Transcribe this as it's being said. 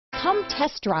Come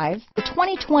test drive the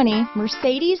 2020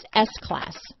 Mercedes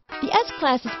S-Class. The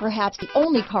S-Class is perhaps the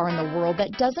only car in the world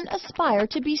that doesn't aspire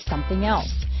to be something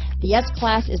else. The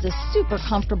S-Class is a super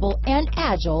comfortable and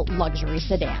agile luxury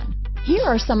sedan. Here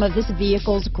are some of this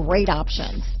vehicle's great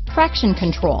options: traction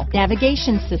control,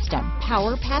 navigation system,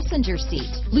 power passenger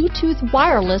seat, Bluetooth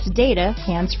wireless data,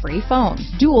 hands-free phone,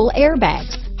 dual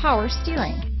airbags, power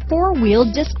steering,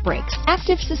 four-wheel disc brakes,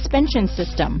 active suspension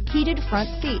system, heated front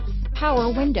seats,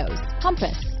 power windows,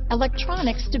 compass,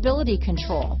 electronic stability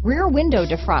control, rear window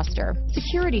defroster,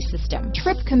 security system,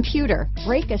 trip computer,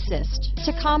 brake assist,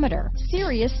 tachometer,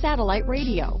 Sirius Satellite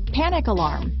Radio, panic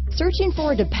alarm. Searching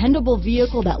for a dependable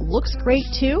vehicle that looks great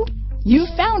too? You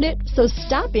found it, so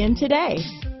stop in today.